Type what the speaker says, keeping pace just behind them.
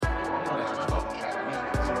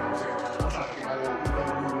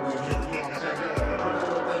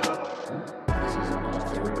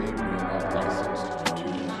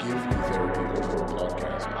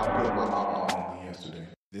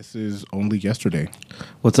This is Only Yesterday.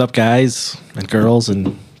 What's up, guys and girls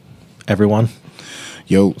and everyone?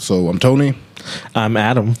 Yo, so I'm Tony. I'm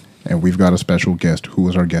Adam. And we've got a special guest. Who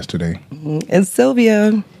is our guest today? It's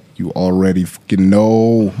Sylvia. You already fucking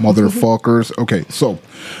know, motherfuckers. Okay, so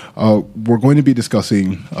we're going to be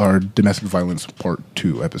discussing our domestic violence part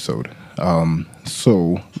 2 episode.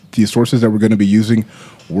 So the sources that we're going to be using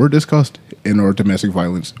were discussed in our domestic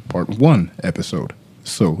violence part 1 episode.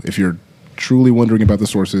 So if you're truly wondering about the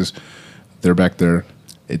sources, they're back there.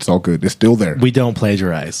 It's all good. It's still there. We don't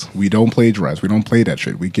plagiarize. We don't plagiarize. We don't play that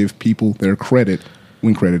shit. We give people their credit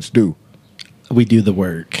when credit's due. We do the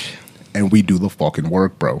work. And we do the fucking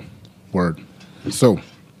work, bro. Word. So,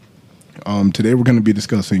 today we're going to be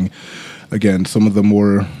discussing, again, some of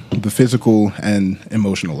the physical and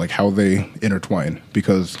emotional, like how they intertwine.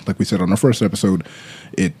 Because, like we said on our first episode,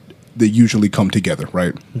 they usually come together,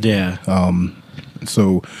 right? Yeah.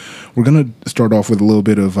 So, we're going to start off with a little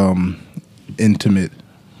bit of intimate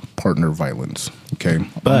partner violence, okay?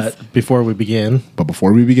 But before we begin,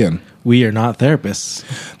 we are not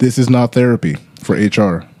therapists. This is not therapy for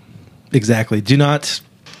HR. Exactly. Do not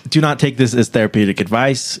take this as therapeutic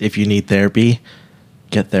advice. If you need therapy,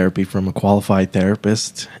 get therapy from a qualified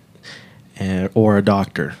therapist or a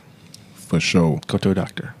doctor. For sure. Go to a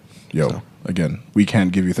doctor. Yo, again, we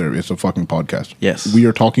can't give you therapy. It's a fucking podcast. Yes. We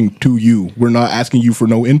are talking to you. We're not asking you for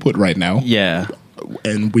no input right now. Yeah.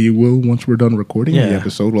 And we will, once we're done recording the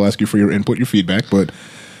episode, we'll ask you for your input, your feedback. But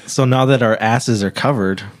so now that our asses are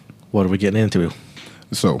covered, what are we getting into?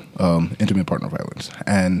 So, intimate partner violence.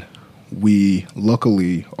 And we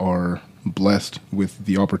luckily are blessed with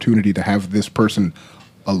the opportunity to have this person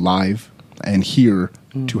alive and here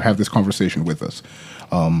to have this conversation with us.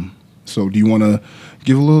 So do you want to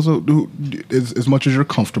give a little, as much as you're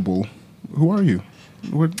comfortable, who are you?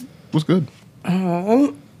 What's good?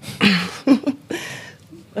 I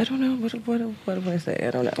don't know. What do I say? I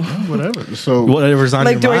don't know. Whatever. So whatever's on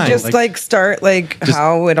your mind. Do I just start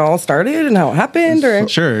how it all started and how it happened? Or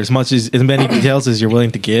sure, as many details as you're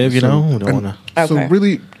willing to give, you know? We don't want to. Okay. So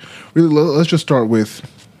really, let's just start with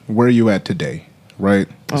where are you at today, right?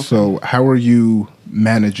 Okay. So how are you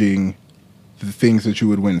managing the things that you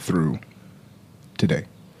would went through today?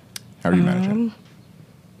 How are you managing?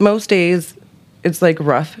 Most days it's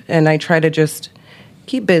rough, and I try to just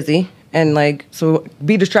keep busy and so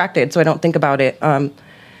be distracted so I don't think about it. I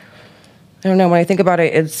don't know. When I think about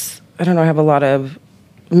it, I have a lot of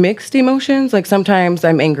mixed emotions. Sometimes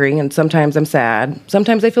I'm angry and sometimes I'm sad.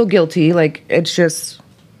 Sometimes I feel guilty. It's just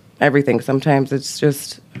everything. Sometimes it's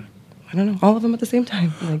just, I don't know, all of them at the same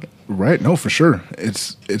time. Right. No, for sure.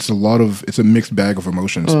 It's a mixed bag of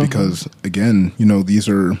emotions because again,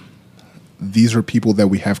 these are people that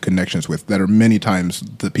we have connections with that are many times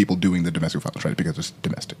the people doing the domestic violence, right? Because it's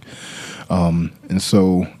domestic. And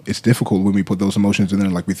so it's difficult when we put those emotions in there.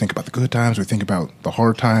 We think about the good times, we think about the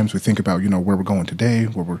hard times, we think about, where we're going today,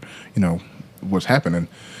 where we're, what's happening.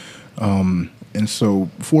 And so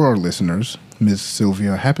for our listeners, Ms.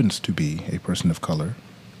 Sylvia happens to be a person of color.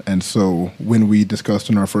 And so when we discussed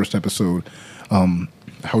in our first episode,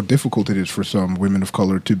 how difficult it is for some women of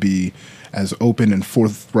color to be as open and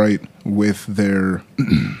forthright with their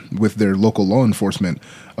local law enforcement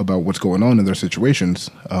about what's going on in their situations,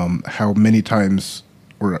 how many times,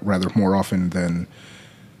 or rather more often than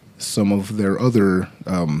some of their other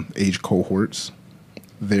age cohorts,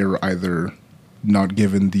 they're either not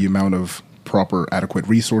given the amount of proper, adequate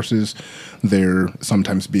resources, they're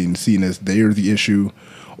sometimes being seen as they're the issue,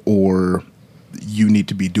 or you need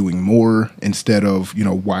to be doing more instead of,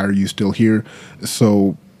 why are you still here?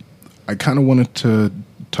 So I kind of wanted to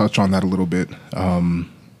touch on that a little bit.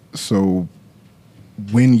 So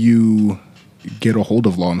when you get a hold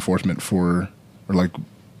of law enforcement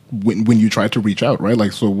when you try to reach out,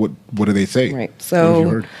 right? So what do they say? Right. So what have you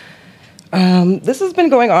heard? This has been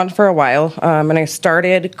going on for a while. And I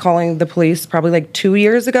started calling the police probably 2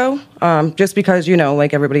 years ago. Just because,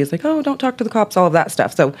 everybody's oh, don't talk to the cops, all of that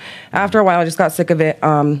stuff. So after a while, I just got sick of it.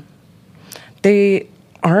 They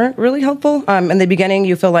aren't really helpful. In the beginning,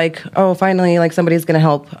 you feel oh, finally, somebody's going to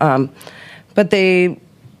help. But they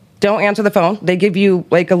don't answer the phone. They give you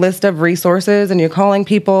a list of resources and you're calling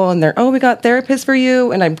people and they're, oh, we got therapists for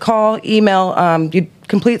you. And I call, email, you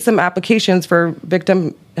complete some applications for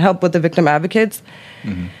help with the victim advocates.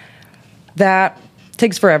 Mm-hmm. That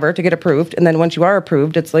takes forever to get approved. And then once you are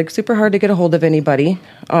approved, it's super hard to get a hold of anybody.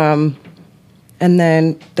 And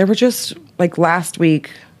then there were just last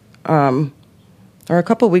week, or a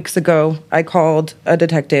couple weeks ago, I called a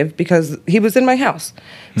detective because he was in my house.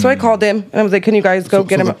 So I called him and I was like, can you guys go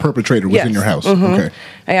get him? The perpetrator was in your house. Okay.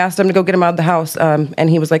 I asked him to go get him out of the house. And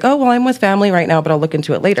he was like, oh, well, I'm with family right now, but I'll look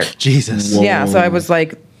into it later. Jesus. Whoa. Yeah. So I was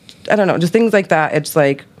like, I don't know, just things like that. It's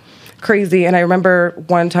like crazy. And I remember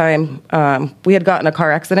one time we had gotten a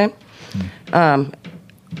car accident.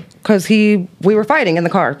 Because we were fighting in the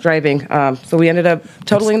car driving, so we ended up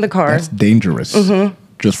totaling the car. That's dangerous.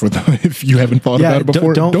 Just for if you haven't thought about it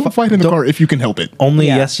before, don't fight in the car if you can help it. Only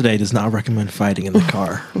yesterday does not recommend fighting in the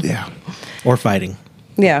car. Yeah, or fighting.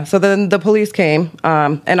 Yeah. So then the police came,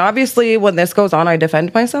 and obviously when this goes on, I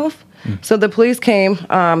defend myself. So the police came,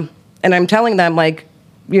 and I'm telling them like,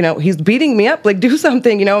 you know, he's beating me up, like do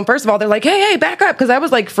something, you know. And first of all, they're like, hey, back up, because I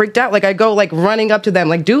was like freaked out. Like I go like running up to them,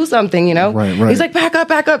 like do something, you know. Right. He's like, back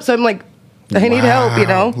up. So I'm like, I need help, you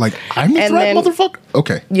know. Like I'm the threat, motherfucker.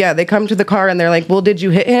 Okay. Yeah, they come to the car and they're like, well, did you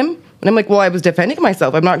hit him? And I'm like, well, I was defending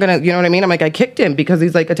myself. I'm not gonna, you know what I mean? I'm like, I kicked him because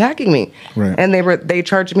he's like attacking me. Right. And they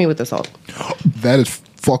charged me with assault. That is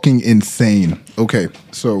fucking insane. Okay,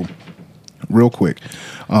 so real quick,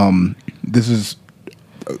 this is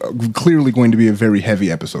clearly going to be a very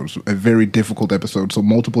heavy episode, a very difficult episode. So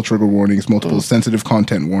multiple trigger warnings, multiple sensitive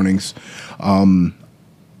content warnings.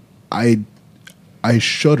 I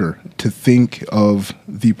shudder to think of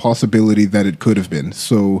the possibility that it could have been.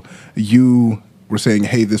 So you were saying,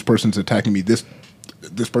 hey, this person's attacking me. This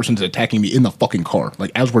person's attacking me in the fucking car,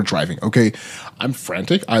 like as we're driving. Okay, I'm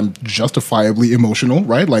frantic. I'm justifiably emotional,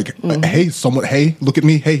 right? Like, hey, look at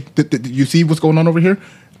me. Hey, you see what's going on over here?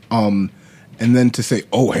 And then to say,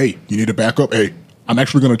 oh, hey, you need to back up. Hey, I'm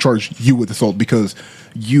actually going to charge you with assault because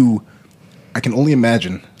I can only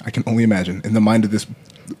imagine in the mind of this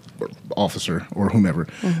officer or whomever,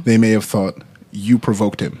 they may have thought you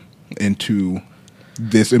provoked him into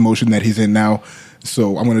this emotion that he's in now.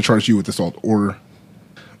 So I'm going to charge you with assault. Or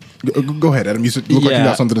go ahead, Adam. You look like you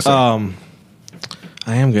got something to say.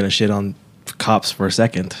 I am going to shit on cops for a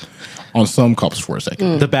second. On some cops for a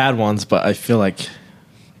second. The bad ones, but I feel like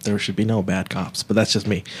there should be no bad cops, but that's just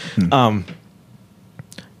me.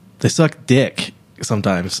 They suck dick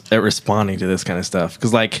sometimes at responding to this kind of stuff.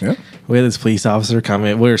 Because, we had this police officer come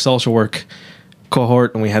in. We were a social work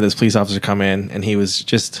cohort, and we had this police officer come in, and he's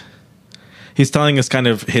telling us kind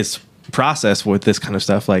of his process with this kind of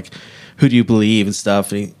stuff, like, who do you believe and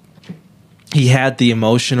stuff. And he had the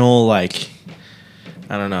emotional, like,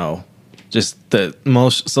 I don't know, just the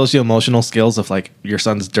most socio-emotional skills of like your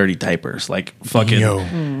son's dirty diapers, like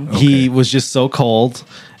fucking. He was just so cold,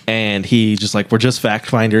 and he just like, we're just fact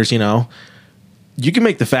finders, you know. You can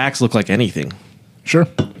make the facts look like anything. Sure.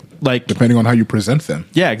 Like depending on how you present them.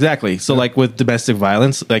 Yeah, exactly. So like with domestic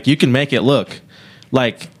violence, like you can make it look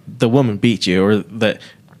like the woman beat you, or that,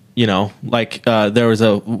 you know, like there was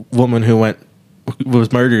a woman who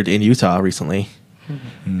was murdered in Utah recently,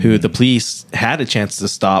 who the police had a chance to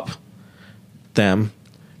stop them,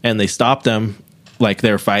 and they stopped them like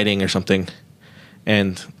they were fighting or something,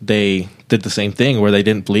 and they did the same thing where they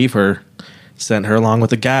didn't believe her, sent her along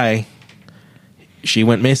with a guy. She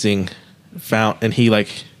went missing, and he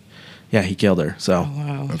he killed her. So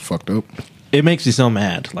that's fucked up. It makes me so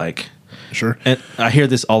mad. Like, sure. And I hear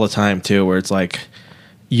this all the time too, where it's like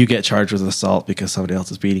you get charged with assault because somebody else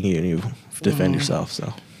is beating you and you defend yourself.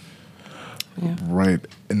 So, yeah. Right.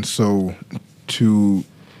 And so to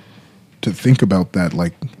think about that,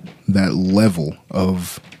 like that level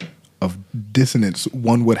of dissonance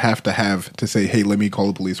one would have to say, hey, let me call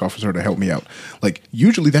a police officer to help me out. Like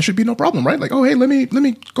usually that should be no problem, right? Like, oh, hey, let me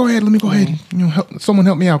go ahead. You know, someone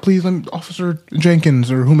help me out, please. Officer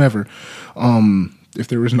Jenkins or whomever. If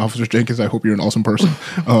there is an Officer Jenkins, I hope you're an awesome person.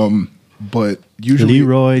 But usually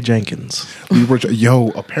Leroy Jenkins.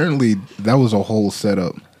 Apparently that was a whole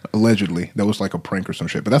setup. Allegedly, that was like a prank or some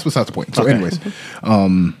shit. But that's besides the point. So, anyways,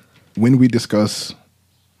 when we discuss,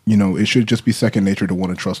 you know, it should just be second nature to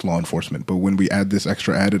want to trust law enforcement. But when we add this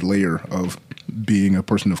extra added layer of being a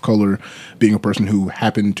person of color, being a person who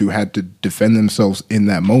happened to had to defend themselves in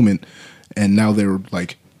that moment, and now they're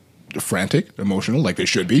like frantic, emotional, like they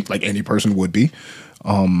should be, like any person would be.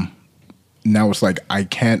 Now it's like, I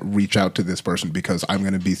can't reach out to this person because I'm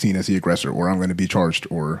going to be seen as the aggressor, or I'm going to be charged,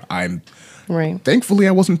 or I'm... Right. Thankfully,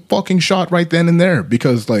 I wasn't fucking shot right then and there,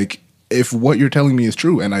 because, like, if what you're telling me is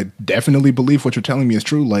true, and I definitely believe what you're telling me is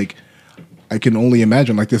true, like, I can only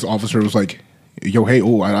imagine, like, this officer was like, yo, hey,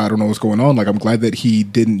 I don't know what's going on. Like, I'm glad that he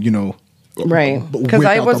didn't, you know... Right. Because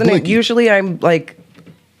I wasn't... Usually I'm, like...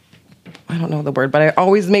 I don't know the word, but I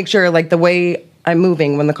always make sure, like, the way I'm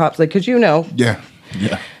moving when the cops, like, because you know... Yeah.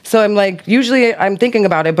 So I'm like, usually I'm thinking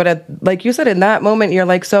about it, but like you said, in that moment, you're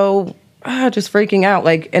like, so just freaking out.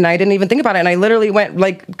 Like, and I didn't even think about it. And I literally went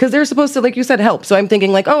like, because they're supposed to, like you said, help. So I'm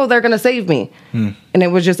thinking like, oh, they're going to save me. And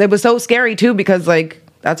it was so scary too, because like,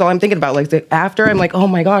 that's all I'm thinking about. Like after I'm like, oh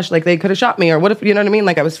my gosh, like they could have shot me, or what if, you know what I mean?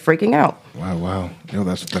 Like I was freaking out. Wow.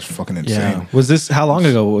 That's fucking insane. Yeah. Was this, how long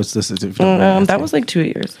ago was this? That was like 2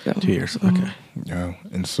 years ago. 2 years. Okay. Yeah.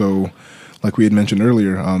 And so, like we had mentioned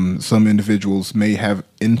earlier, some individuals may have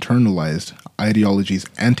internalized ideologies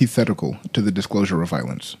antithetical to the disclosure of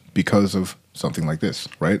violence because of something like this,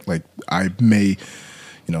 right? Like I may,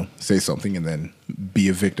 say something and then be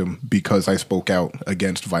a victim because I spoke out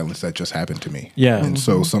against violence that just happened to me. Yeah. And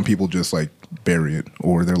so some people just like bury it,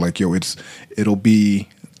 or they're like, yo, it'll be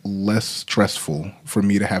less stressful for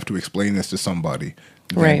me to have to explain this to somebody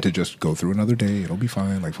than to just go through another day. It'll be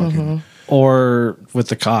fine. Like fucking. Or with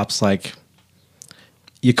the cops, like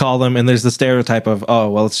you call them and there's the stereotype of, oh,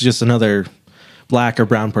 well, it's just another black or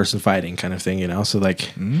brown person fighting kind of thing, So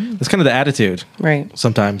like that's kind of the attitude. Right.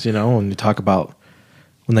 Sometimes, when you talk about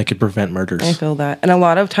when they could prevent murders. I feel that. And a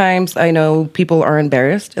lot of times I know people are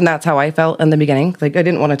embarrassed, and that's how I felt in the beginning. Like I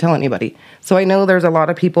didn't want to tell anybody. So I know there's a lot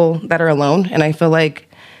of people that are alone, and I feel like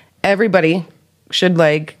everybody should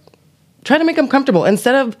like try to make them comfortable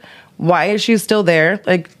instead of why is she still there?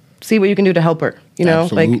 Like see what you can do to help her,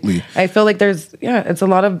 Absolutely. Like I feel like it's a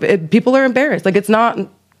lot of people are embarrassed. Like it's not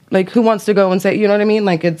like who wants to go and say, you know what I mean?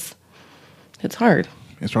 Like it's hard.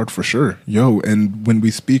 It's hard for sure. And when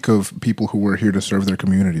we speak of people who are here to serve their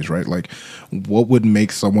communities, right? Like, what would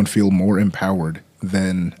make someone feel more empowered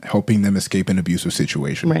than helping them escape an abusive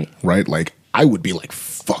situation? Right. Right? Like, I would be like,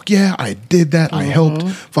 fuck yeah, I did that. I helped.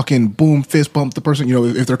 Fucking boom, fist bump the person.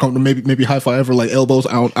 If they're coming to maybe high five or like elbows.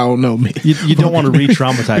 I don't know. You don't want to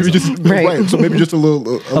re-traumatize them. Right. So maybe just a little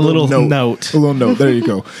note. A little note. There you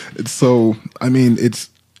go. So, I mean,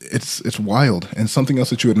 it's wild. And something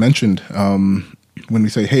else that you had mentioned, when we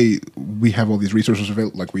say, hey, we have all these resources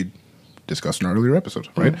available, like we discussed in our earlier episodes,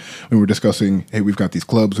 right? When we're discussing, hey, we've got these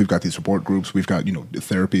clubs, we've got these support groups, we've got,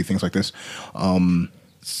 therapy, things like this.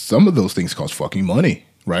 Some of those things cost fucking money,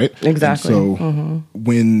 right? Exactly.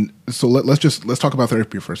 And so let's talk about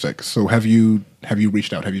therapy for a sec. So have you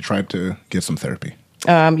reached out? Have you tried to get some therapy?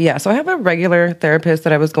 Yeah. So I have a regular therapist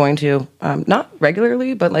that I was going to, not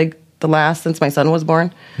regularly, but like since my son was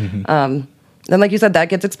born. Then, like you said, that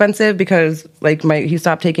gets expensive because like he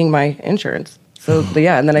stopped taking my insurance. So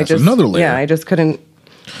yeah, and then That's another layer. I just couldn't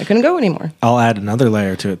go anymore. I'll add another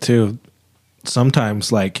layer to it too.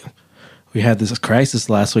 Sometimes like we had this crisis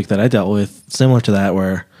last week that I dealt with similar to that,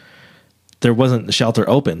 where there wasn't the shelter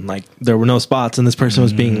open. Like there were no spots and this person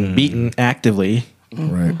was being beaten actively.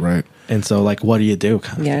 Right. And so, like, what do you do?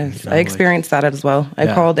 Yes, I experienced that as well. I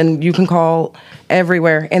called, and you can call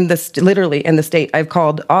everywhere literally in the state. I've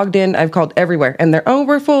called Ogden. I've called everywhere, and they're,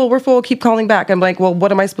 we're full. Keep calling back. I'm like, well,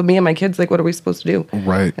 what am I supposed? Me and my kids, like, what are we supposed to do?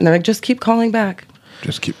 Right. And they're like, just keep calling back.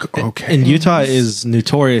 Okay. And Utah is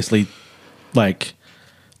notoriously, like,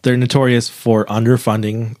 they're notorious for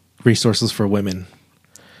underfunding resources for women,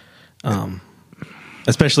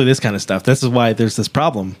 especially this kind of stuff. This is why there's this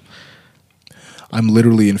problem. I'm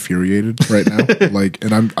literally infuriated right now. Like,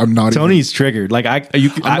 and I'm not. Tony's triggered. Like I'm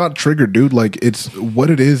not triggered, dude. Like it's what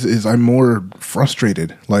it is I'm more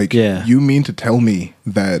frustrated. Like, you mean to tell me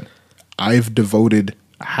that I've devoted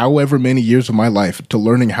however many years of my life to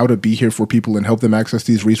learning how to be here for people and help them access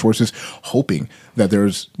these resources, hoping that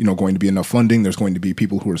there's, going to be enough funding. There's going to be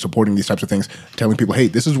people who are supporting these types of things, telling people, hey,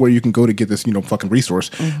 this is where you can go to get this, fucking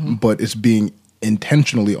resource. But it's being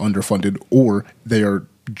intentionally underfunded, or they are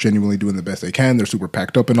genuinely doing the best they can. They're super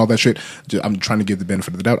packed up and all that shit. I'm trying to give the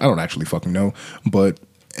benefit of the doubt. I don't actually fucking know. But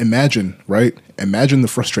imagine the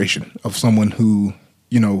frustration of someone who,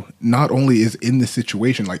 not only is in this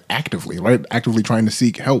situation, like actively trying to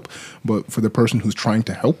seek help, but for the person who's trying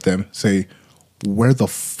to help them say, where the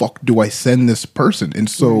fuck do I send this person? And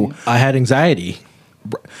so I had anxiety.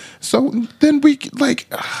 So then we like,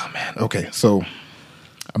 oh man. Okay. So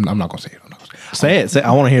I'm not going to say it. Say it.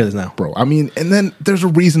 I want to hear this now. Bro, I mean, and then there's a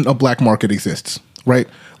reason a black market exists, right?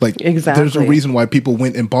 Like, exactly. There's a reason why people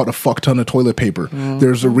went and bought a fuck ton of toilet paper.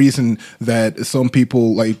 There's a reason that some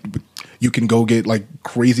people, like, you can go get, like,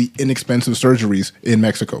 crazy inexpensive surgeries in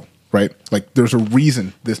Mexico, right? Like, there's a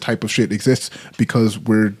reason this type of shit exists, because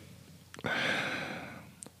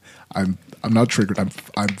I'm not triggered.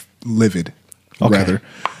 I'm livid, rather.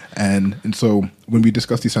 And so when we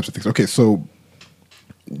discuss these types of things, okay, so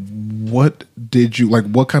what did you like?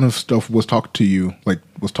 What kind of stuff was talked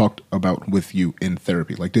about with you in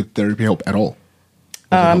therapy? Like, did therapy help at all?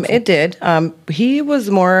 It did. He was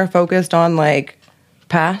more focused on like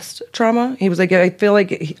past trauma. He was like, I feel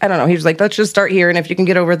like, I don't know. He was like, let's just start here. And if you can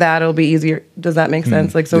get over that, it'll be easier. Does that make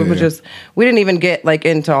sense? Like, so it was just, we didn't even get like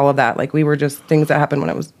into all of that. Like we were just things that happened when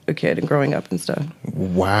I was a kid and growing up and stuff.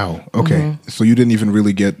 Wow. Okay. So you didn't even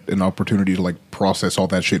really get an opportunity to like process all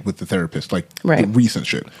that shit with the therapist, like the recent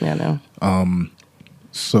shit. Yeah, no.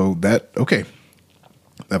 So that, okay.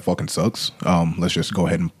 That fucking sucks. Let's just go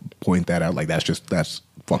ahead and point that out. Like that's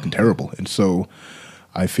fucking terrible. And so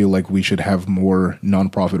I feel like we should have more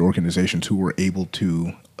nonprofit organizations who are able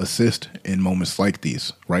to assist in moments like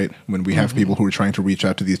these, right? When we have people who are trying to reach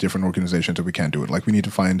out to these different organizations and we can't do it. Like we need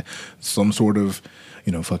to find some sort of,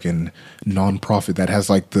 fucking nonprofit that has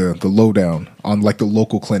like the lowdown on like the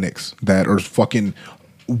local clinics that are fucking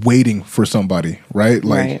waiting for somebody, right?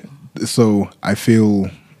 Like, so I feel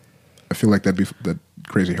like that'd be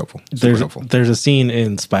crazy helpful. There's a scene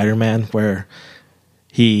in Spider-Man where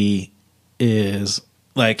he is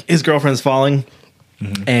like his girlfriend's falling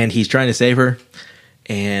and he's trying to save her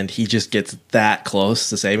and he just gets that close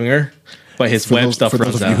to saving her, but his web stuff runs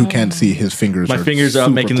out. For those of you who can't see, his fingers my fingers are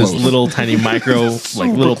up making close. This little tiny micro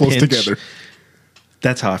like little pinch together.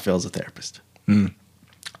 That's how I feel as a therapist.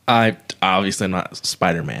 I obviously am not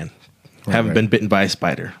Spider-Man. Haven't been bitten by a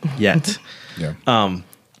spider yet.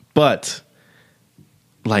 But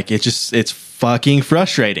like it's fucking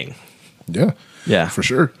frustrating. Yeah, for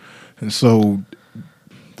sure. And so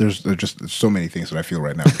there's just so many things that I feel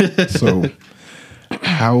right now. So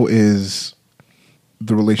how is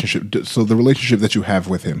the relationship? So the relationship that you have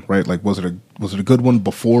with him, right? Like, was it a good one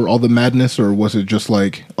before all the madness, or was it just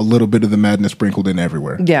like a little bit of the madness sprinkled in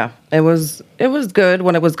everywhere? Yeah, it was good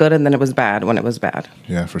when it was good, and then it was bad when it was bad.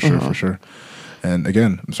 Yeah, for sure, for sure. And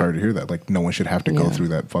again, I'm sorry to hear that. Like, no one should have to go through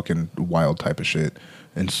that fucking wild type of shit.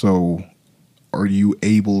 And so, how are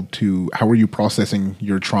you processing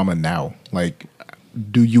your trauma now? Like,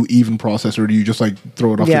 do you even process, or do you just like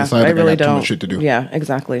throw it off to the side? I really don't. Too much shit to do. Yeah,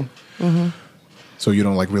 exactly. So you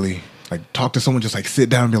don't like really like talk to someone, just like sit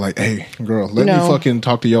down and be like, hey, girl, let me fucking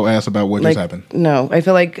talk to your ass about what just happened. No, I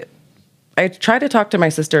feel like I try to talk to my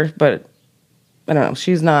sister, but I don't know.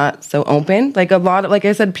 She's not so open. Like a lot of, like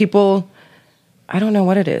I said, people, I don't know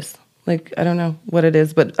what it is. Like, I don't know what it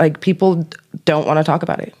is, but like people don't want to talk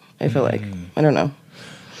about it. I feel like, I don't know.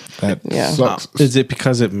 That sucks. Is it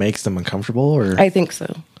because it makes them uncomfortable, or? I think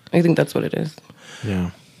so. I think that's what it is.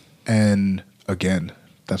 Yeah. And again,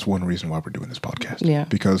 that's one reason why we're doing this podcast. Yeah.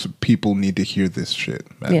 Because people need to hear this shit,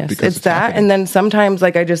 man. Yes, because it's that. Happening. And then sometimes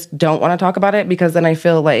like I just don't want to talk about it because then I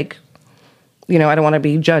feel like, I don't want to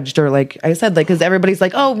be judged, or like I said, like, because everybody's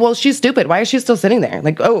like, oh, well, she's stupid. Why is she still sitting there?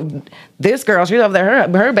 Like, oh, this girl, she's over there,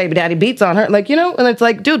 her baby daddy beats on her. Like, and it's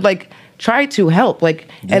like, dude, like, try to help. Like,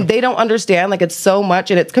 and they don't understand. Like, it's so much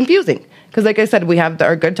and it's confusing. Because like I said, we have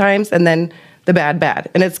our good times and then the bad.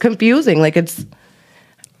 And it's confusing. Like, it's,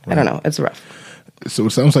 I don't know. It's rough. So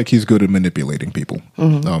it sounds like he's good at manipulating people.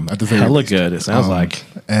 At the very hella least. good, it sounds like.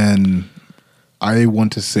 And I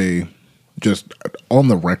want to say, just on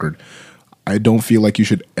the record, I don't feel like you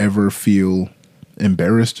should ever feel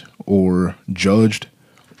embarrassed or judged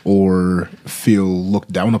or feel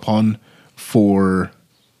looked down upon for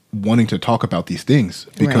wanting to talk about these things,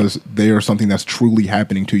 because they are something that's truly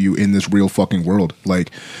happening to you in this real fucking world.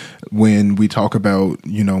 Like when we talk about,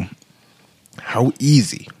 how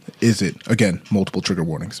easy is it, again, multiple trigger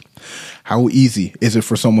warnings, how easy is it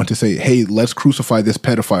for someone to say, hey, let's crucify this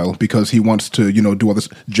pedophile because he wants to, do all this.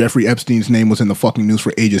 Jeffrey Epstein's name was in the fucking news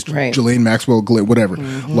for ages. Ghislaine Maxwell, whatever.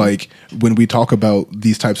 Like, when we talk about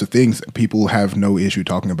these types of things, people have no issue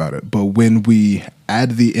talking about it. But when we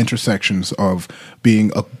add the intersections of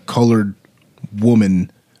being a colored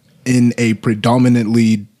woman in a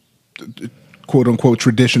predominantly, quote unquote,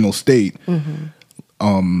 traditional state,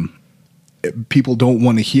 people don't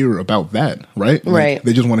want to hear about that, right? Like,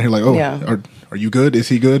 they just want to hear like, oh, are you good? Is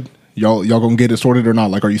he good? Y'all gonna get it sorted or not?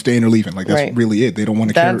 Like, are you staying or leaving? Like, that's really it. They don't want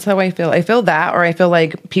to care. That's how I feel. I feel that, or I feel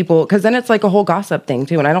like people, because then it's like a whole gossip thing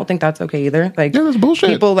too, and I don't think that's okay either. Like, that's bullshit.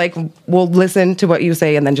 People like will listen to what you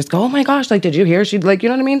say and then just go, oh my gosh, like, did you hear? She'd like, you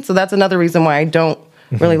know what I mean? So that's another reason why I don't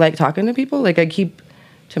really like talking to people. Like, I keep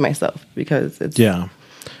to myself because it's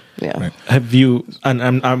Right. Have you? And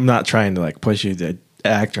I'm not trying to like push you to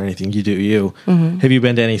act or anything. You do you. Have you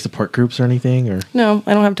been to any support groups or anything? Or no,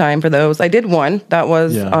 I don't have time for those. I did one that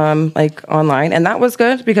was like online, and that was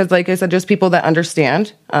good because, like I said, just people that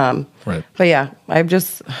understand. But yeah, I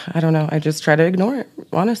don't know. I just try to ignore it,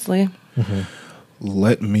 honestly.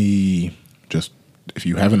 Let me just, if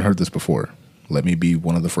you haven't heard this before, let me be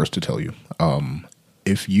one of the first to tell you.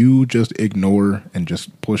 If you just ignore and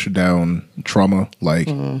just push down trauma, like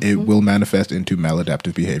it will manifest into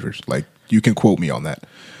maladaptive behaviors. Like, You can quote me on that.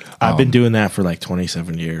 I've been doing that for like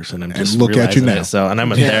 27 years, and I'm just look at you now. And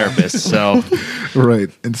I'm a therapist, so right.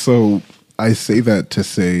 And so I say that to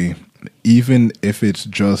say, even if it's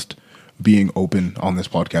just being open on this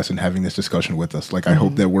podcast and having this discussion with us, like I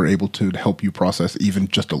hope that we're able to help you process even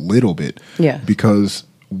just a little bit. Yeah. Because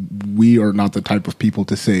we are not the type of people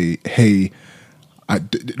to say, hey,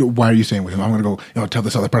 why are you saying with him? I'm going to go, tell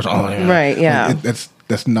this other person. Oh, yeah. Right. Yeah.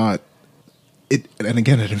 That's not it. And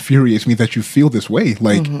again, it infuriates me that you feel this way,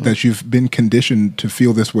 like that you've been conditioned to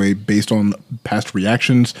feel this way based on past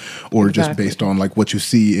reactions or just based on like what you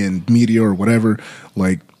see in media or whatever.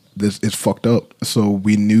 Like this is fucked up. So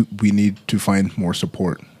we need to find more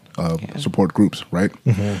support, support groups, right?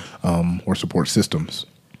 Or support systems.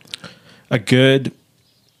 A good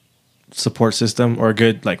support system or a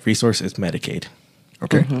good like resource is Medicaid.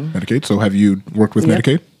 Okay. Medicaid. So have you worked with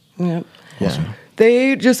Medicaid? Yep. Awesome.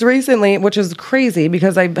 They just recently, which is crazy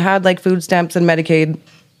because I've had like food stamps and Medicaid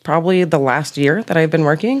probably the last year that I've been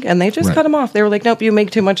working, and they just cut them off. They were like, nope, you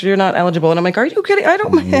make too much, you're not eligible. And I'm like, are you kidding? I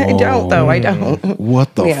don't though. I don't.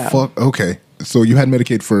 What the fuck? Okay. So you had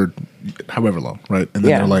Medicaid for however long, right? And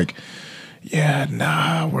then they're like, yeah,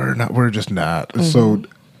 nah, we're just not. So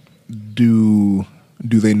do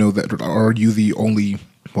they know that? Are you the only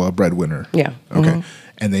breadwinner? Yeah. Okay.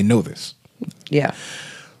 And they know this. Yeah.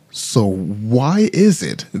 So why is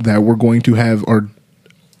it that we're going to have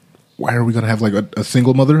why are we going to have like a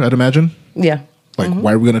single mother, I'd imagine? Yeah. Like,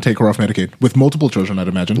 why are we going to take her off Medicaid? With multiple children, I'd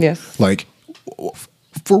imagine. Yes. Like,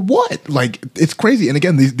 for what? Like, it's crazy. And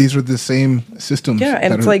again, these are the same systems. Yeah,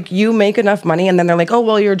 and it's like you make enough money and then they're like, oh,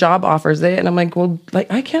 well, your job offers it. And I'm like, well,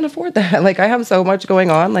 like, I can't afford that. Like, I have so much going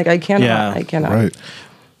on. Like, I cannot. Right.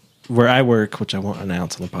 Where I work, which I won't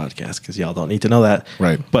announce on the podcast because y'all don't need to know that.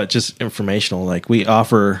 Right. But just informational. Like we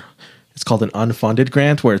offer, it's called an unfunded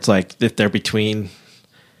grant where it's like if they're between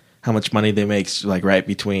how much money they make, like right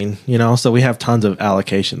between, so we have tons of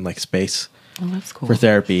allocation, like space that's cool. for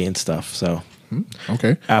therapy and stuff. So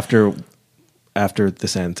okay. After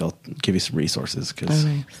this ends, I'll give you some resources because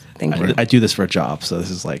Thank you. I do this for a job. So this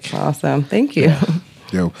is like awesome. Thank you.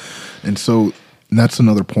 Yo. And so that's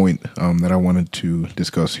another point that I wanted to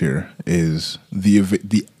discuss here is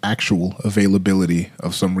the actual availability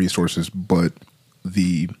of some resources, but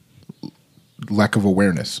the lack of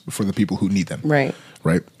awareness for the people who need them. Right.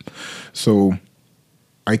 Right. So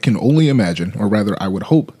I can only imagine, or rather I would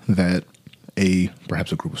hope that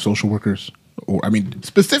perhaps a group of social workers, or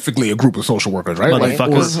specifically a group of social workers, right?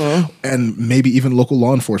 And maybe even local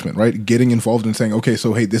law enforcement, right? Getting involved and saying, okay,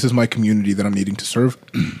 so hey, this is my community that I'm needing to serve.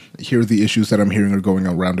 Here are the issues that I'm hearing are going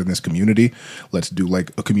around in this community. Let's do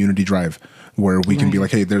like a community drive where we can be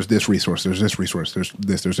like, hey, there's this resource, there's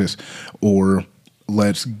this, or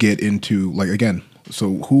let's get into like, again,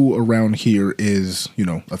 so who around here is,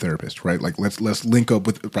 a therapist, right? Like let's link up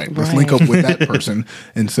with, let's link up with that person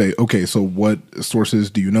and say, okay, so what sources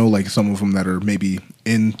do you know? Like some of them that are maybe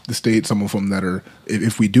in the state, some of them that are,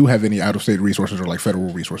 if we do have any out of state resources or like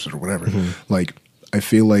federal resources or whatever, like I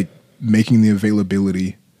feel like making the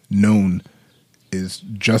availability known is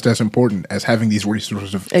just as important as having these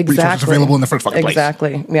resources available in the first fucking place.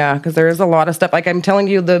 Exactly. Yeah, because there is a lot of stuff. Like I'm telling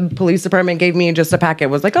you, the police department gave me just a packet. It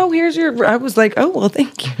was like, oh, here's your. I was like, oh, well,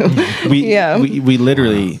 thank you. We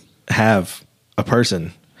literally have a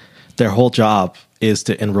person. Their whole job is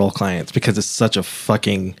to enroll clients because it's such a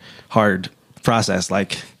fucking hard process.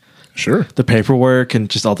 Like, sure, the paperwork and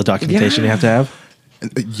just all the documentation you have to have.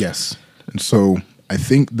 Yes, and so I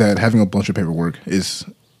think that having a bunch of paperwork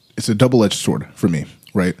it's a double-edged sword for me,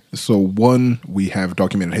 right? So one, we have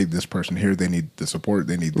documented, hey, this person here, they need the support,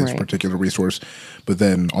 they need this particular resource. But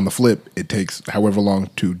then on the flip, it takes however long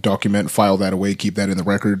to document, file that away, keep that in the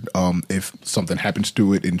record. If something happens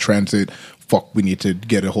to it in transit, we need to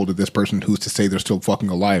get a hold of this person who's to say they're still fucking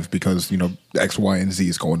alive because, X, Y, and Z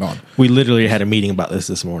is going on. We literally had a meeting about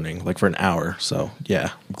this morning, like for an hour. So,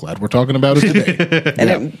 yeah. I'm glad we're talking about it today.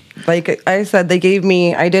 And like I said,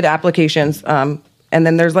 I did applications, and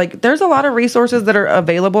then there's a lot of resources that are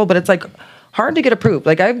available, but it's like hard to get approved.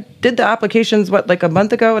 Like I did the applications, like a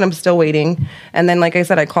month ago and I'm still waiting. And then, like I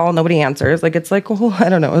said, I call, nobody answers. Like, it's like, I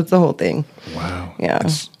don't know. It's the whole thing. Wow. Yeah.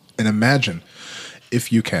 And imagine,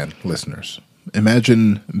 if you can, listeners,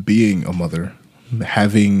 imagine being a mother,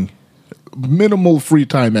 having minimal free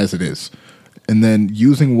time as it is, and then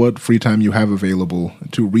using what free time you have available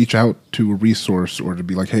to reach out to a resource or to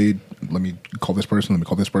be like, hey, let me call this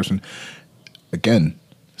person. Again,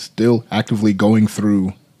 still actively going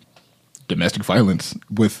through domestic violence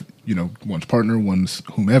with, one's partner, one's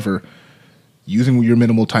whomever, using your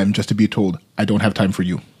minimal time just to be told, I don't have time for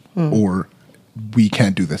you, or we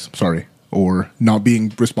can't do this. Sorry. or not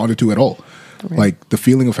being responded to at all. Right. Like, the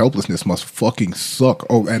feeling of helplessness must fucking suck.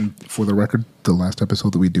 Oh, and for the record, the last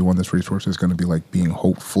episode that we do on this resource is going to be like being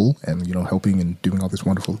hopeful and, you know, helping and doing all this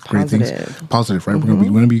wonderful, great things. Positive, right? We're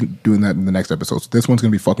going to be doing that in the next episode. So this one's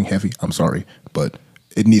going to be fucking heavy. I'm sorry, but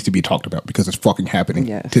it needs to be talked about because it's fucking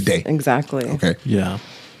happening today. Exactly. Okay. Yeah,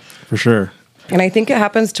 for sure. And I think it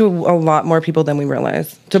happens to a lot more people than we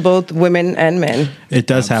realize, to both women and men. It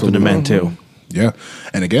does happen to men too. Yeah.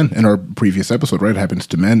 And again, in our previous episode, right, it happens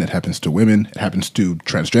to men, it happens to women, it happens to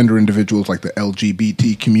transgender individuals, like the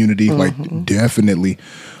LGBT community, like definitely.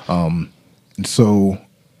 And so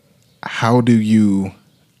how do you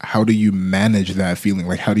manage that feeling?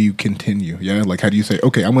 Like, how do you continue? Yeah. Like, how do you say,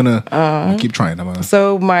 okay, I'm gonna keep trying.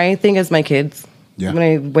 So my thing is my kids. Yeah. When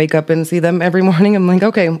I wake up and see them every morning, I'm like,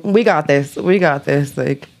 okay, we got this. We got this.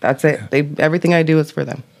 Like, that's it. Everything I do is for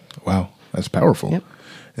them. Wow. That's powerful. Yep.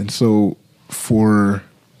 And so for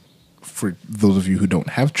those of you who don't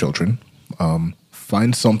have children,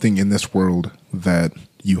 find something in this world that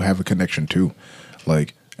you have a connection to,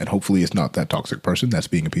 like, and hopefully it's not that toxic person that's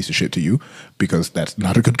being a piece of shit to you, because that's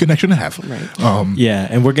not a good connection to have. Right. Yeah,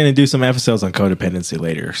 and we're going to do some episodes on codependency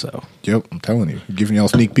later. So, yep, I'm telling you, I'm giving y'all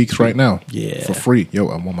sneak peeks right now. Yeah, for free. Yo,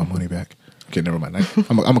 I want my money back. Okay, never mind.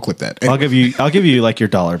 I'm gonna clip that. Anyway. I'll give you like your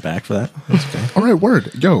 $1 back for that. That's okay. All right,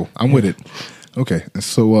 word. Yo, I'm with it. Okay,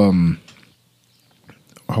 so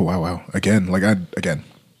oh wow. Again,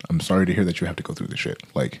 I'm sorry to hear that you have to go through this shit.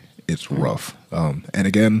 Like, it's rough. And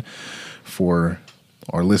again, for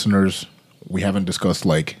our listeners, we haven't discussed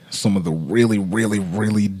like some of the really, really,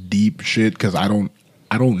 really deep shit, because I don't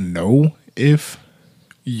know if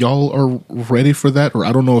y'all are ready for that, or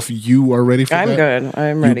I don't know if you are ready for that. I'm good.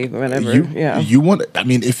 I'm ready whenever. You want? I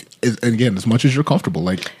mean, if again, as much as you're comfortable,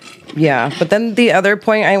 like. Yeah, but then the other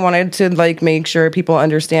point I wanted to like make sure people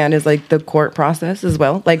understand is like the court process as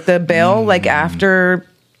well. Like the bail, like after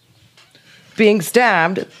being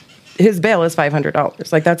stabbed, his bail is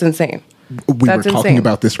 $500. Like, that's insane. We were talking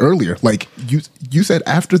about this earlier. Like, you said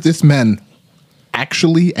after this man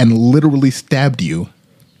actually and literally stabbed you,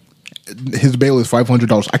 his bail is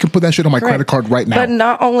 $500. I can put that shit on my credit card right now. But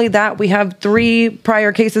not only that, we have 3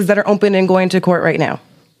 prior cases that are open and going to court right now.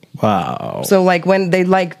 Wow. So like when they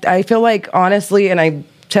like, I feel like honestly, and I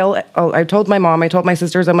told my mom, I told my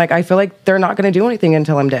sisters, I'm like, I feel like they're not going to do anything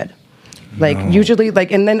until I'm dead. Like usually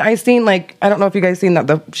like, and then I seen like, I don't know if you guys seen that,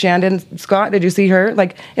 the Shandon Scott, did you see her?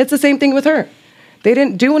 Like, it's the same thing with her. They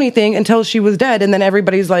didn't do anything until she was dead. And then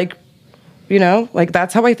everybody's like, you know, like,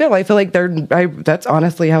 that's how I feel. I feel like that's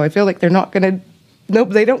honestly how I feel. Like, they're not going to, nope,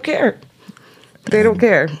 they don't care. They don't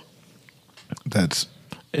care.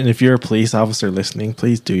 And if you're a police officer listening,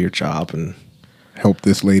 please do your job and help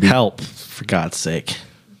this lady. Help, for God's sake.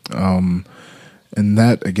 And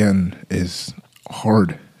that, again, is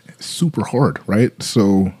hard. Super hard, right?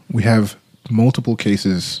 So we have multiple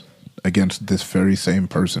cases against this very same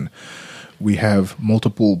person. We have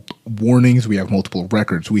multiple warnings. We have multiple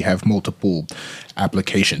records. We have multiple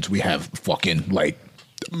applications. We have fucking, like,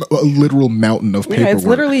 a literal mountain of paperwork. Yeah, it's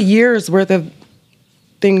literally years worth of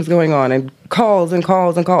things going on, and calls and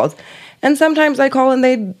calls and calls. And sometimes I call and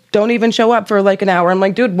they don't even show up for like an hour. I'm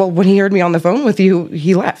like, dude, well, when he heard me on the phone with you,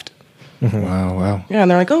 he left. Wow. Yeah,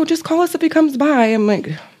 and they're like, oh, just call us if he comes by. I'm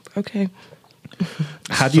like, okay.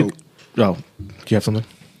 How do you... Oh, do you have something?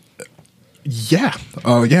 Yeah.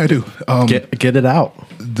 Yeah, I do. Get it out.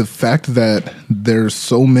 The fact that there's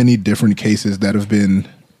so many different cases that have been,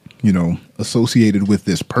 you know, associated with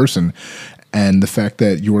this person, and the fact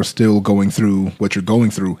that you're still going through what you're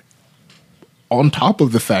going through, on top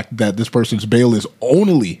of the fact that this person's bail is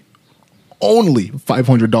only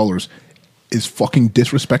 $500, is fucking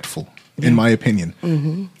disrespectful, in my opinion.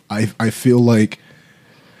 Mm-hmm. I feel like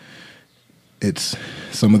it's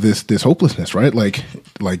some of this hopelessness, right? Like,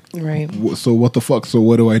 right. So what the fuck? So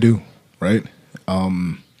what do I do, right?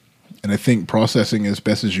 And I think processing as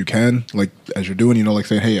best as you can, like as you're doing, you know, like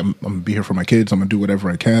saying, hey, I'm gonna be here for my kids. I'm gonna do whatever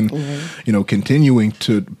I can. Mm-hmm. You know, continuing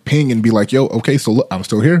to ping and be like, yo, okay, so look, I'm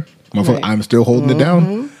still here. Right. I'm still holding it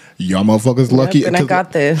down. Y'all motherfuckers lucky. And I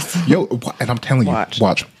got this. Yo, and I'm telling you,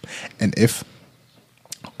 watch. And if,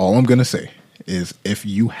 all I'm gonna say is, if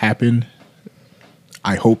you happen,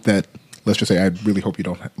 I hope that, let's just say, I really hope you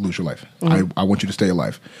don't lose your life. Mm-hmm. I want you to stay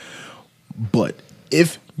alive. But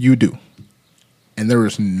if you do, and there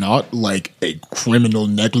is not like a criminal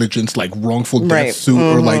negligence, like wrongful death suit,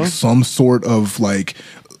 or like some sort of like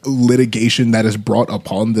litigation that is brought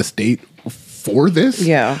upon the state for this,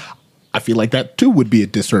 I feel like that too would be a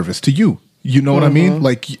disservice to you. You know what I mean?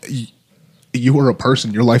 Like, you are a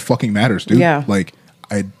person. Your life fucking matters, dude. Yeah. Like,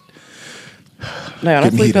 I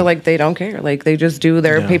honestly feel like they don't care. Like they just do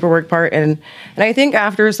their paperwork part, and I think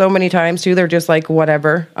after so many times too, they're just like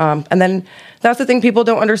whatever. And then that's the thing people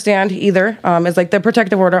don't understand either. Is like the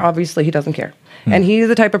protective order. Obviously, he doesn't care, and he's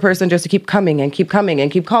the type of person just to keep coming and keep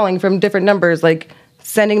calling from different numbers, like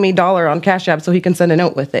sending me $1 on Cash App so he can send a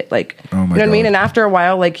note with it. Like, you know what I mean? And after a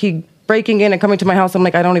while, like he breaking in and coming to my house, I'm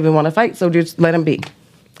like, I don't even want to fight, so just let him be.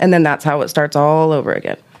 And then that's how it starts all over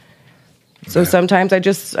again. So sometimes I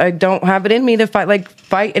don't have it in me to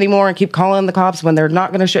fight anymore and keep calling the cops when they're not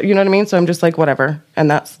going to show, you know what I mean? So I'm just like, whatever. And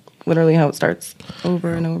that's literally how it starts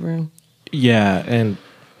over and over. Yeah. And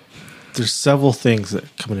there's several things that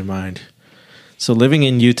come to mind. So living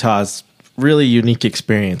in Utah is really unique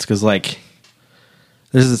experience because like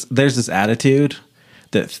there's this attitude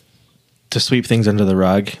that to sweep things under the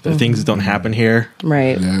rug, that things don't happen here.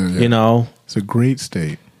 Right. Yeah. You know? It's a great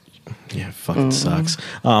state. Yeah, it fucking sucks.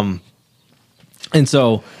 And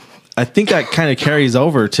so I think that kind of carries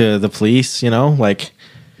over to the police, you know, like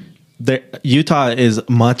Utah is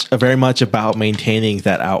very much about maintaining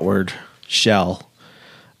that outward shell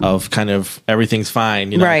of kind of everything's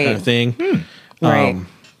fine, you know, kind of thing. Right.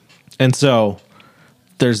 And so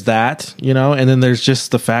there's that, you know, and then there's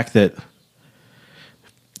just the fact that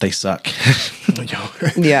they suck.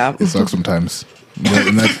 Yeah. It sucks sometimes. Yeah,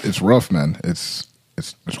 and it's rough, man. It's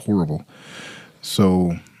horrible.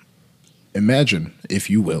 So imagine, if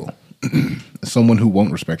you will, someone who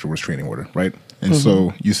won't respect your restraining order, right? And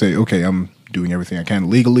so you say, okay, I'm doing everything I can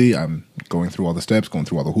legally. I'm going through all the steps, going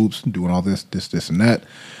through all the hoops, doing all this, and that.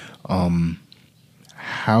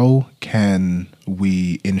 How can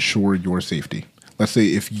we ensure your safety? Let's say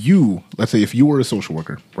if you were a social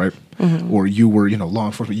worker, right? Or you were, law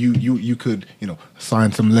enforcement, you could,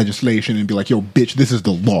 sign some legislation and be like, yo, bitch, this is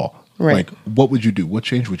the law. Right. Like, what would you do? What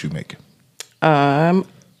change would you make?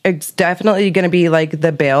 It's definitely going to be like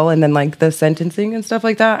the bail and then like the sentencing and stuff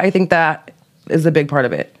like that. I think that is a big part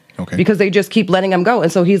of it. Okay. Because they just keep letting him go.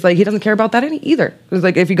 And so he's like, he doesn't care about that either. It's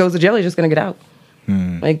like, if he goes to jail, he's just going to get out.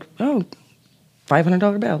 Like, oh,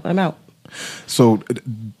 $500 bail. I'm out. So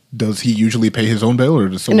does he usually pay his own bail or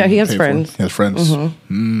does someone No, he has pay friends. He has friends.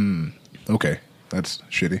 Okay. That's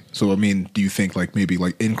shitty. So, I mean, do you think like maybe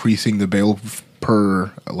like increasing the bail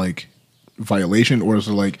per like violation, or is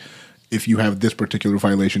it like if you have this particular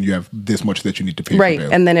violation, you have this much that you need to pay Right. for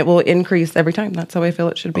bail? And then it will increase every time. That's how I feel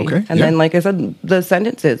it should be. Okay, And then, like I said, the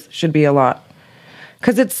sentences should be a lot.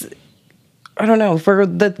 Because it's, I don't know, for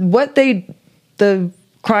the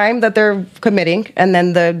crime that they're committing and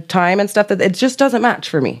then the time and stuff, that it just doesn't match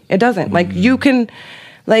for me. It doesn't. Like you can,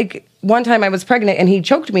 like one time I was pregnant and he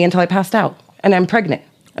choked me until I passed out and I'm pregnant.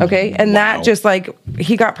 Okay. And that just like,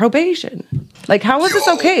 he got probation. Like, how is this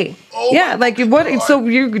okay? Yeah. Like what? God. So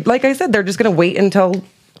you, like I said, they're just going to wait until.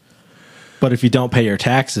 But if you don't pay your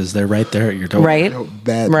taxes, they're right there at your door. Right.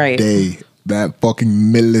 That day, that fucking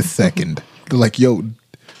millisecond, they're like, yo,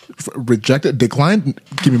 rejected, declined,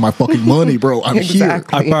 give me my fucking money, bro. I'm here.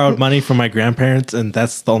 I borrowed money from my grandparents, and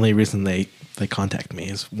that's the only reason they contact me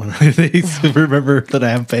is when they remember that I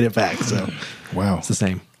haven't paid it back. So wow, it's the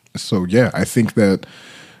same. So yeah, I think that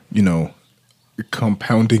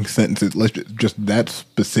compounding sentences, let's just that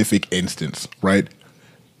specific instance, right?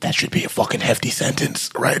 That should be a fucking hefty sentence,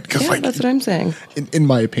 right? Because that's what I'm saying. In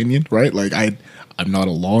my opinion, right? Like I'm not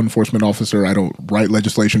a law enforcement officer. I don't write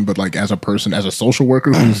legislation, but like as a person, as a social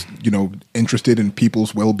worker who's interested in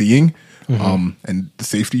people's well-being, and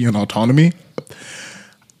safety and autonomy.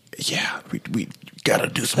 Yeah, we gotta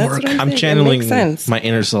do some work. I'm channeling my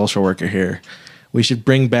inner social worker here. We should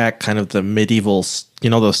bring back kind of the medieval,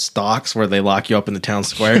 those stocks where they lock you up in the town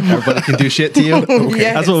square. Everybody can do shit to you. Okay.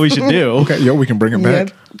 Yes. That's what we should do. Okay, we can bring it back.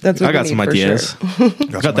 Yeah, that's what I got some ideas. Sure.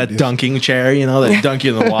 Got that dunking chair, they dunk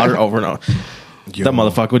you in the water over and over. That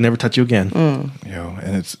motherfucker would never touch you again.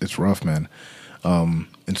 And it's rough, man.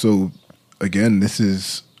 And so again, this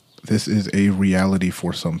is a reality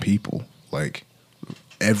for some people, like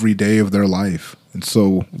every day of their life. And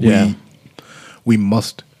so we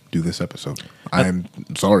must do this episode. I'm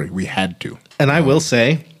sorry, we had to. And I will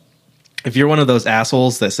say, if you're one of those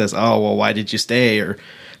assholes that says, "Oh, well, why did you stay?" or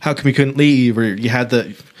 "How come you couldn't leave?" or "You had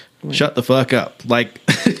to shut the fuck up," like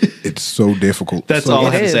it's so difficult. That's all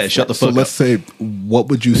I have to say. Shut the fuck up. So let's say, what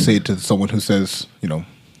would you say to someone who says,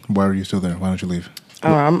 "Why are you still there? Why don't you leave?"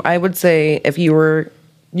 I would say if you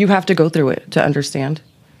have to go through it to understand,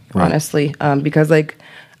 honestly, because like.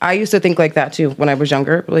 I used to think like that too when I was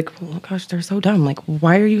younger. Like, oh gosh, they're so dumb. Like,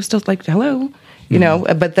 why are you still like, hello?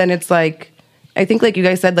 But then it's like, I think like you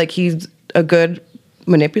guys said, like he's a good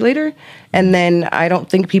manipulator. And then I don't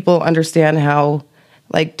think people understand how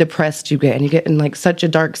like depressed you get, and you get in like such a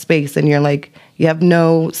dark space, and you're like, you have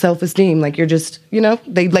no self-esteem. Like you're just,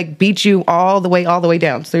 they like beat you all the way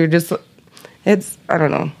down. So you're just, I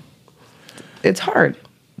don't know. It's hard.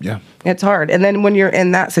 Yeah. It's hard. And then when you're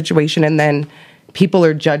in that situation and then people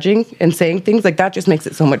are judging and saying things like that, just makes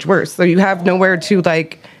it so much worse. So you have nowhere to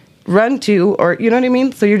like run to, or you know what I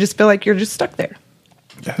mean? So you just feel like you're just stuck there.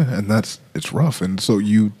 Yeah, and it's rough. And so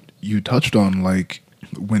you touched on like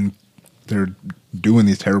when they're doing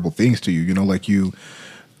these terrible things to you, like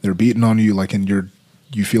they're beating on you, like, and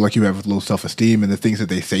you feel like you have low self-esteem, and the things that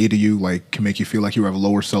they say to you like can make you feel like you have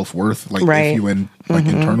lower self-worth, like right. if you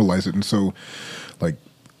internalize it. And so like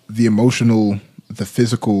the emotional, the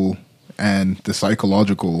physical, and the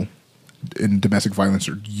psychological in domestic violence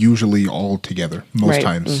are usually all together most right.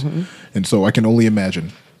 times. And so I can only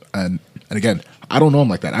imagine, and again, I don't know him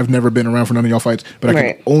like that. I've never been around for none of y'all fights, but I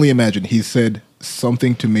right. can only imagine he said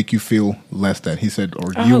something to make you feel less than. He said,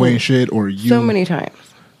 or you ain't shit, or you. So many times.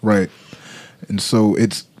 Right. And so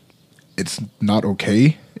it's not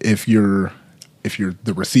okay if you're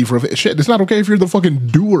the receiver of it. Shit, it's not okay if you're the fucking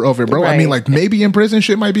doer of it, bro. Right. I mean, like, maybe in prison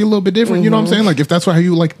shit might be a little bit different. You know what I'm saying? Like, if that's how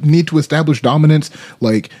you like need to establish dominance,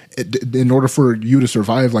 like in order for you to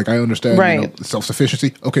survive, like I understand, right.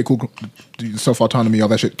 Self-sufficiency. Okay, cool. Self-autonomy, all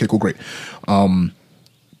that shit. Okay, cool, great.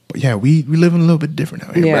 But yeah, we live in a little bit different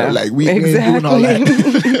out here, bro. Like we ain't doing all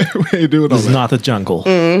that. We ain't doing all that. This is not the jungle.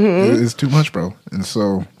 It's too much, bro. And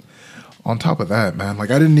so on top of that, man,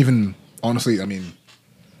 like I didn't even honestly, I mean,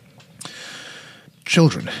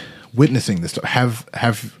 children witnessing this stuff.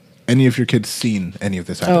 Have any of your kids seen any of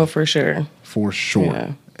this happen? Oh, for sure. For sure.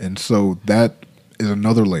 Yeah. And so that is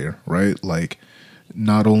another layer, right? Like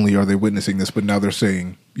not only are they witnessing this, but now they're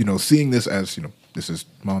saying, seeing this as, this is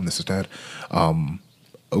mom, this is dad.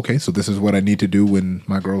 Okay, so this is what I need to do when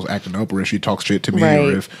my girl's acting up, or if she talks shit to me, right.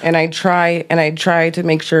 or if and I try to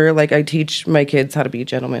make sure like I teach my kids how to be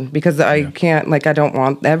gentlemen, because I can't, like, I don't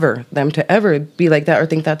want them to ever be like that or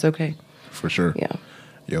think that's okay. For sure. Yeah.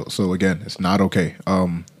 Yo, so again, it's not okay.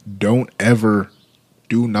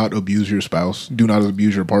 Do not abuse your spouse. Do not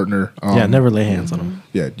abuse your partner. Never lay hands on them.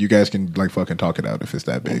 Yeah, you guys can like fucking talk it out if it's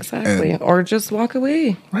that big. Exactly. Or just walk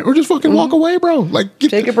away. Right, or just fucking walk away, bro. Like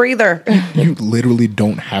take a breather. You literally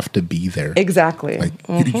don't have to be there. Exactly. Like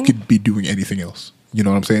you could be doing anything else. You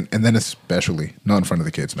know what I'm saying? And then especially not in front of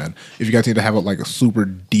the kids, man. If you guys need to have a super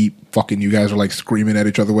deep fucking, you guys are like screaming at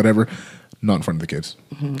each other, whatever. Not in front of the kids,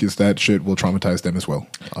 because that shit will traumatize them as well.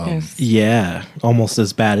 Yes. Yeah, almost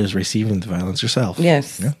as bad as receiving the violence yourself.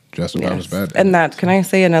 Yes. Yeah, just about as bad. And that, can I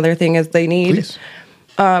say another thing is they need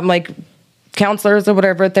like counselors or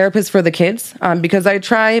whatever, therapists for the kids, because I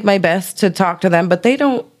try my best to talk to them, but they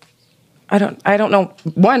don't. I don't know.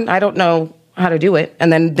 One, I don't know how to do it,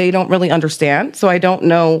 and then they don't really understand. So I don't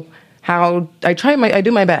know how. I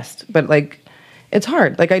do my best, but like it's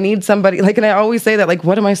hard. Like I need somebody. Like, and I always say that. Like,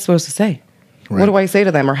 what am I supposed to say? Right. What do I say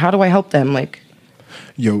to them, or how do I help them? Like,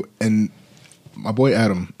 yo, and my boy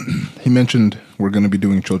Adam, he mentioned we're going to be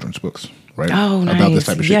doing children's books, right? Oh, nice. About this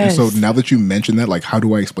type of shit. Yes. And so now that you mentioned that, like, how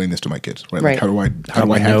do I explain this to my kids, right? Like, how do I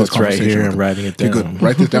have this conversation? Right here and writing it down. Okay, good.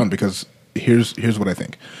 Write this down, because here's what I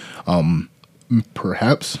think.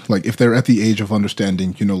 Perhaps, like, if they're at the age of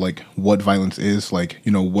understanding, like, what violence is, like,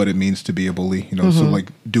 what it means to be a bully, so, like,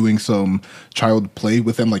 doing some child play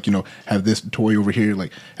with them, like, have this toy over here,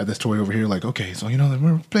 like, okay, so,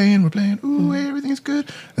 we're playing, ooh, hey, everything's good,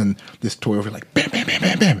 and this toy over here, like, bam, bam, bam,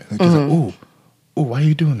 bam, bam, and it's like, ooh, why are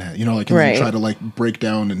you doing that? Like, and then try to, like, break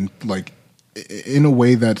down and, like, in a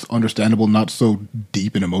way that's understandable, not so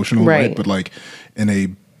deep and emotional, right? But, like, in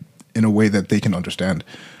a way that they can understand.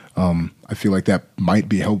 I feel like that might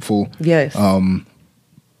be helpful. Yes.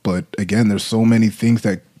 But again, there's so many things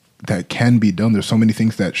that can be done. There's so many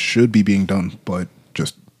things that should be being done, but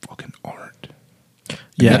just fucking aren't.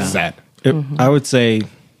 Yeah. That's sad. I would say,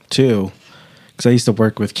 too, because I used to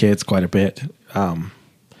work with kids quite a bit,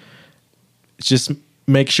 just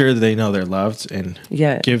make sure that they know they're loved and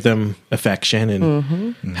give them affection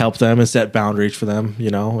and help them and set boundaries for them,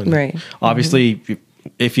 And obviously,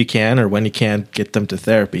 if you can or when you can, get them to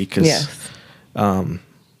therapy, because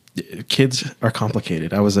kids are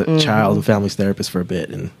complicated. I was a child and family's therapist for a bit,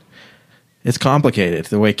 and it's complicated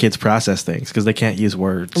the way kids process things because they can't use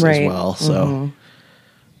words as well. So,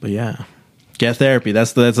 but yeah, get therapy.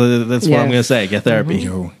 That's what I'm going to say. Get therapy.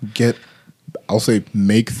 Yo, I'll say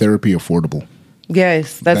make therapy affordable.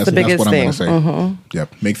 Yes, that's the biggest thing. That's what I'm going to say. Yeah,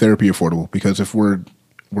 make therapy affordable, because if we're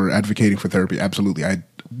advocating for therapy, absolutely.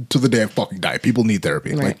 To the day I fucking die, people need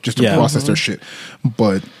therapy, like just to process their shit.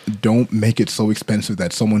 But don't make it so expensive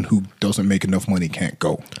that someone who doesn't make enough money can't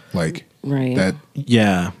go. Like that.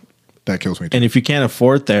 Yeah, That kills me too. And if you can't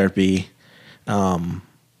afford therapy,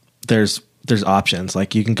 there's options.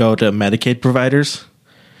 Like you can go to Medicaid providers,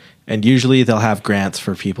 and usually they'll have grants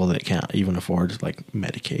for people that can't even afford like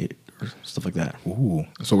Medicaid or stuff like that. Ooh.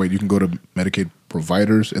 So wait, you can go to Medicaid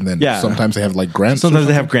providers, and then sometimes they have like grants. Sometimes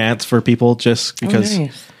they have grants for people just because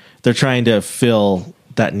they're trying to fill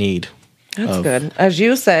that need. That's good. As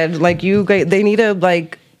you said, like they need to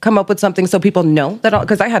like come up with something so people know that all,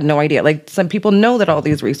 because I had no idea. Like some people know that all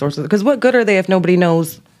these resources, because what good are they if nobody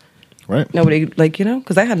knows? Right. Nobody, like,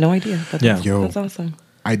 because I had no idea. But that's awesome.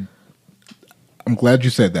 I'm glad you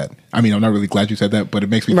said that. I mean, I'm not really glad you said that, but it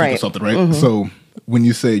makes me think of something, right? Mm-hmm. So when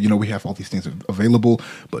you say, we have all these things available,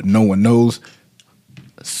 but no one knows,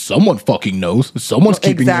 someone fucking knows. Someone's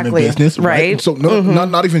keeping them in business, right? So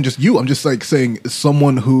not even just you. I'm just like saying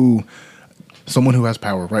someone who has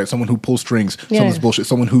power, right? Someone who pulls strings, someone's bullshit,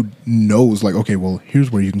 someone who knows, like, okay, well, here's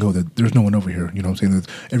where you can go. That there's no one over here. You know what I'm saying? That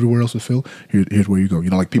everywhere else is filled. Here's where you go.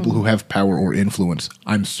 Like people who have power or influence,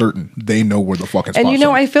 I'm certain they know where the fucking spots And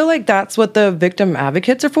are. I feel like that's what the victim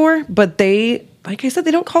advocates are for, but they, like I said,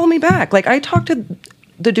 they don't call me back. Like I talked to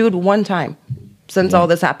the dude one time since all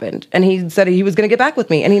this happened, and he said he was going to get back with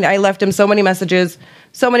me, and I left him so many messages,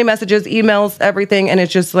 emails, everything, and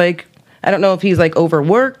it's just like, I don't know if he's like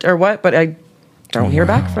overworked or what, but I don't hear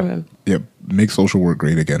back from him. Yeah, make social work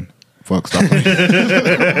great again. Fuck, stop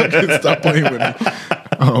playing. Stop playing with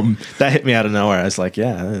me. That hit me out of nowhere. I was like,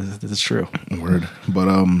 yeah, that's true. Word.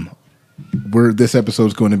 But this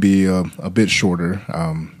episode's going to be a bit shorter.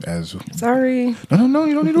 Sorry. No,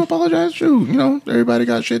 you don't need to apologize. Shoot, everybody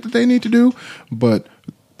got shit that they need to do, but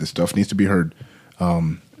this stuff needs to be heard.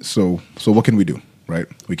 So what can we do? Right,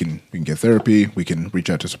 we can get therapy. We can reach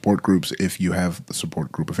out to support groups if you have the support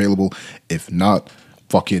group available. If not,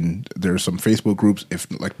 there's some Facebook groups. If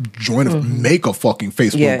like make a fucking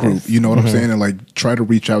Facebook group. You know what I'm saying? And like try to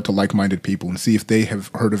reach out to like-minded people and see if they have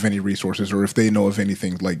heard of any resources or if they know of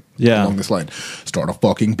anything like along this line. Start a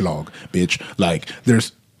fucking blog, bitch. Like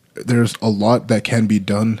there's a lot that can be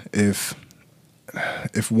done if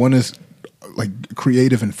one is like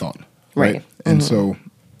creative in thought, right? And so.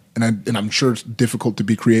 And I'm sure it's difficult to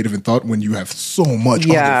be creative in thought when you have so much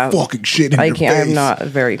other fucking shit in your face. I'm not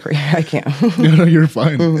very creative. I can't. You're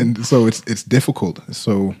fine. And so it's difficult.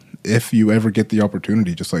 So if you ever get the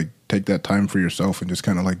opportunity, just like take that time for yourself and just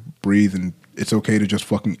kind of like breathe. And it's okay to just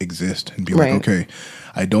fucking exist and be like, okay,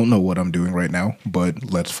 I don't know what I'm doing right now,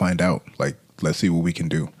 but let's find out. Like, let's see what we can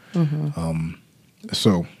do.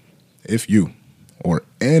 So if you or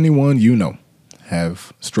anyone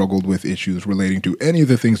have struggled with issues relating to any of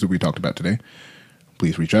the things that we talked about today,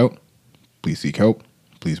 please reach out. Please seek help.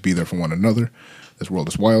 Please be there for one another. This world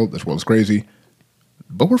is wild. This world is crazy.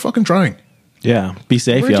 But we're fucking trying. Yeah. Be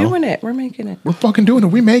safe, y'all. We're doing it. We're making it. We're fucking doing it.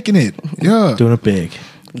 We're making it. Yeah. Doing it big.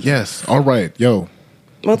 Yes. All right. Yo.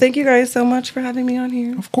 Well, thank you guys so much for having me on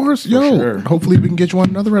here. Of course. Yo. Sure. Hopefully we can get you on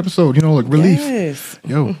another episode. Like relief. Yes.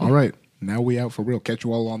 Yo. All right. Now we out for real. Catch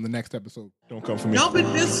you all on the next episode. Don't come for me. No,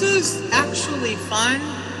 but this is actually fun.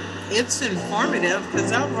 It's informative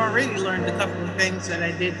because I've already learned a couple of things that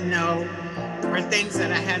I didn't know or things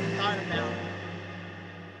that I hadn't thought about.